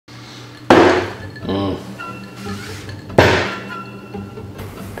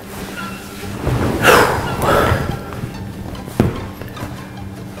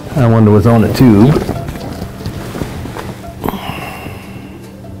I wonder what's on the tube.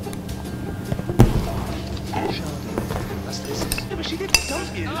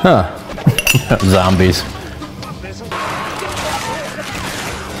 Huh. Zombies.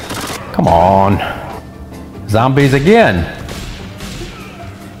 Come on. Zombies again.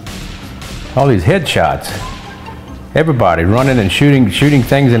 All these headshots. Everybody running and shooting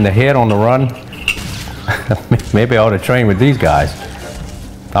things in the head on the run. Maybe I ought to train with these guys.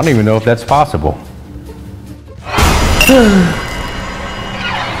 I don't even know if that's possible.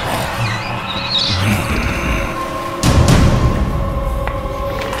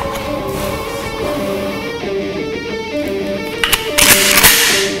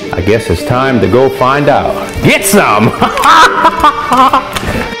 I guess it's time to go find out. Get some!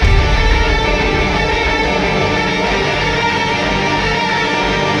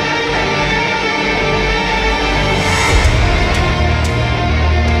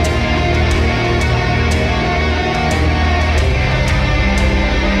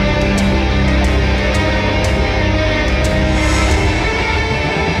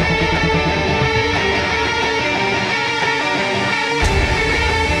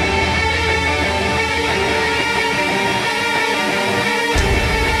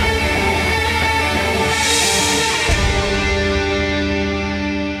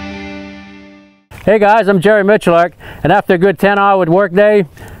 Hey guys, I'm Jerry Miculek, and after a good 10-hour work day,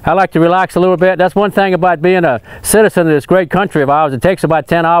 I like to relax a little bit. That's one thing about being a citizen of this great country of ours. It takes about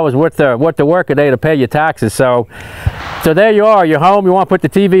 10 hours worth of work a day to pay your taxes. So there you are. You're home. You want to put the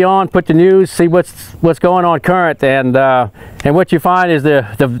TV on, put the news, see what's going on current, and what you find is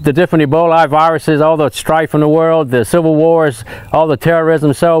the different Ebola viruses, all the strife in the world, the civil wars, all the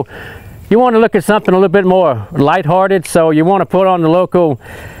terrorism. So you want to look at something a little bit more lighthearted. So you want to put on the local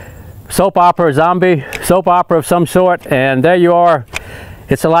soap opera, zombie soap opera of some sort, and there you are.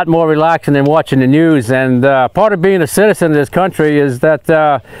 It's a lot more relaxing than watching the news. And part of being a citizen of this country is that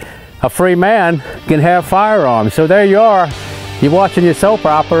a free man can have firearms. So there you are, you're watching your soap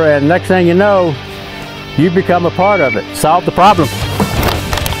opera, and next thing you know, you become a part of it. Solve the problem.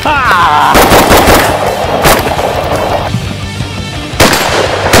 Ah!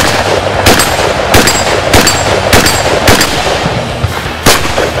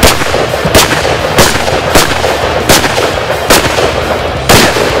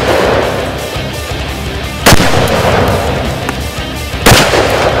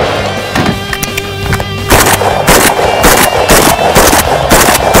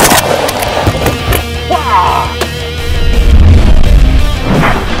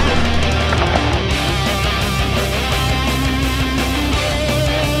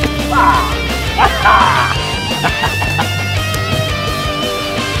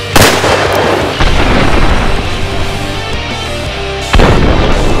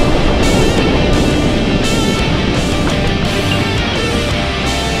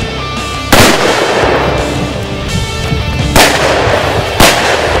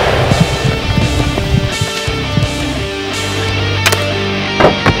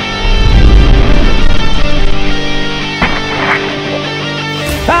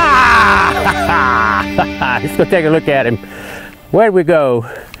 Let's go take a look at him. Where'd we go?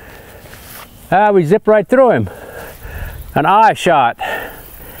 We zipped right through him. An eye shot.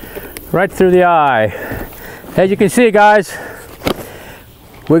 Right through the eye. As you can see, guys,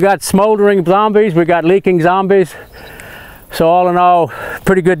 we got smoldering zombies, we got leaking zombies. So all in all,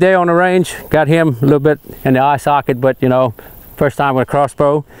 pretty good day on the range. Got him a little bit in the eye socket, but you know, first time with a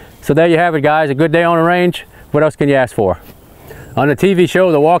crossbow. So there you have it, guys, a good day on the range. What else can you ask for? On the TV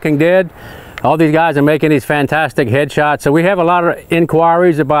show, The Walking Dead, all these guys are making these fantastic headshots. So we have a lot of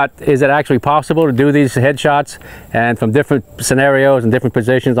inquiries about, is it actually possible to do these headshots, and from different scenarios and different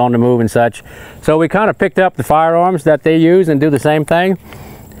positions on the move and such. So we kind of picked up the firearms that they use and do the same thing.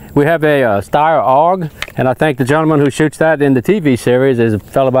 We have a Steyr AUG, and I think the gentleman who shoots that in the TV series is a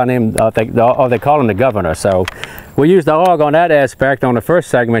fellow by the name, they call him the Governor. So we used the AUG on that aspect on the first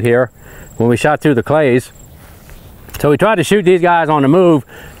segment here when we shot through the clays. So we tried to shoot these guys on the move,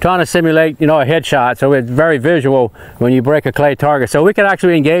 trying to simulate, you know, a headshot. So it's very visual when you break a clay target. So we could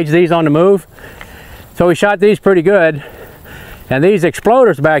actually engage these on the move. So we shot these pretty good. And these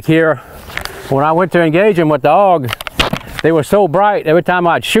exploders back here, when I went to engage them with the AUG, they were so bright, every time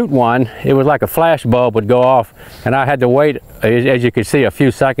I'd shoot one, it was like a flash bulb would go off, and I had to wait, as you could see, a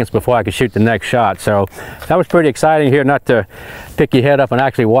few seconds before I could shoot the next shot. So that was pretty exciting here, not to pick your head up and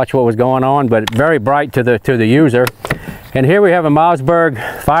actually watch what was going on, but very bright to the user. And here we have a Mossberg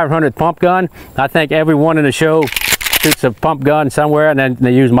 500 pump gun. I think everyone in the show shoots a pump gun somewhere, and then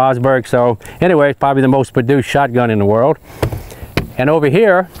they use Mossberg. So anyway, it's probably the most produced shotgun in the world. And over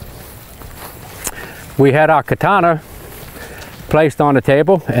here, we had our katana placed on the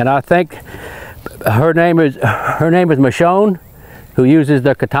table, and I think her name is Michonne, who uses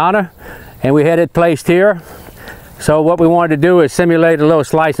the katana, and we had it placed here. So what we wanted to do is simulate a little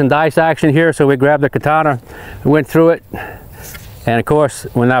slice and dice action here. So we grabbed the katana, went through it, and of course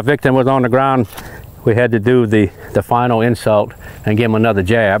when our victim was on the ground, we had to do the final insult and give him another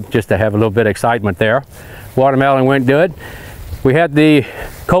jab just to have a little bit of excitement there. Watermelon went good. We had the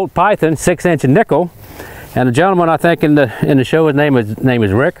Colt Python 6-inch nickel, and the gentleman, I think in the show, his name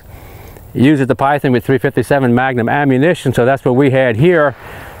is Rick, uses the Python with 357 Magnum ammunition. So that's what we had here.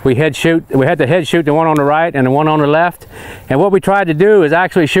 We had the head shoot the one on the right and the one on the left, and what we tried to do is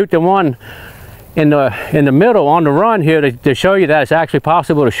actually shoot the one in the middle on the run here to show you that it's actually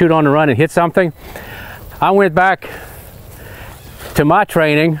possible to shoot on the run and hit something. I went back to my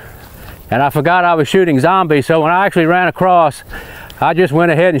training and I forgot I was shooting zombies, so when I actually ran across, I just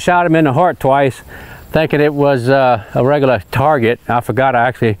went ahead and shot him in the heart twice, thinking it was a regular target. I forgot I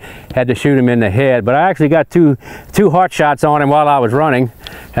actually had to shoot him in the head, but I actually got two heart shots on him while I was running,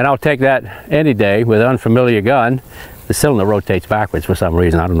 and I'll take that any day with an unfamiliar gun. The cylinder rotates backwards for some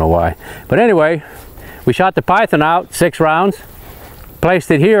reason, I don't know why. But anyway, we shot the Python out, 6 rounds,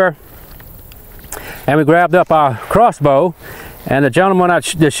 placed it here, and we grabbed up our crossbow. And the gentleman that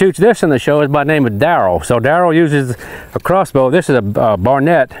shoots this in the show is by the name of Daryl. So Daryl uses a crossbow. This is a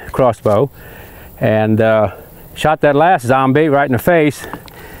Barnett crossbow, and shot that last zombie right in the face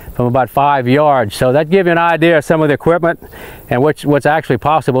from about 5 yards. So that gives you an idea of some of the equipment and what's actually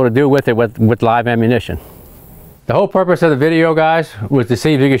possible to do with it with live ammunition. The whole purpose of the video, guys, was to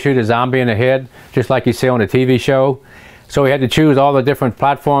see if you could shoot a zombie in the head, just like you see on the TV show. So we had to choose all the different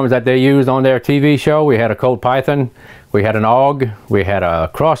platforms that they used on their TV show. We had a Colt Python, we had an AUG, we had a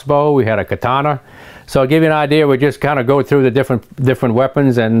crossbow, we had a katana. So to give you an idea, we just kind of go through the different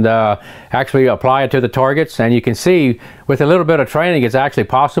weapons and actually apply it to the targets. And you can see with a little bit of training, it's actually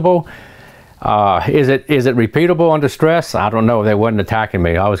possible. Is it repeatable under stress? I don't know. They wasn't attacking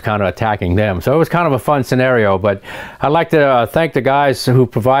me. I was kind of attacking them. So it was kind of a fun scenario. But I'd like to thank the guys who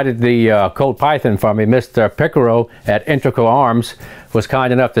provided the Colt Python for me. Mr. Picaro at Integral Arms was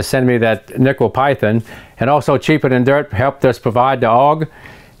kind enough to send me that nickel Python, and also Cheaper Than Dirt helped us provide the AUG,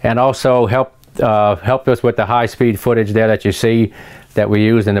 and also helped us with the high-speed footage there that you see that we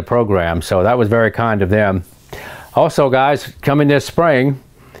used in the program. So that was very kind of them. Also, guys, coming this spring,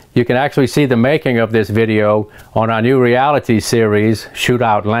 you can actually see the making of this video on our new reality series,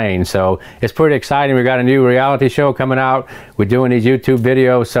 Shootout Lane. So it's pretty exciting. We got a new reality show coming out. We're doing these YouTube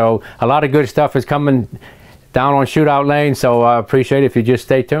videos. So a lot of good stuff is coming down on Shootout Lane. So I appreciate it if you just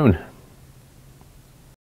stay tuned.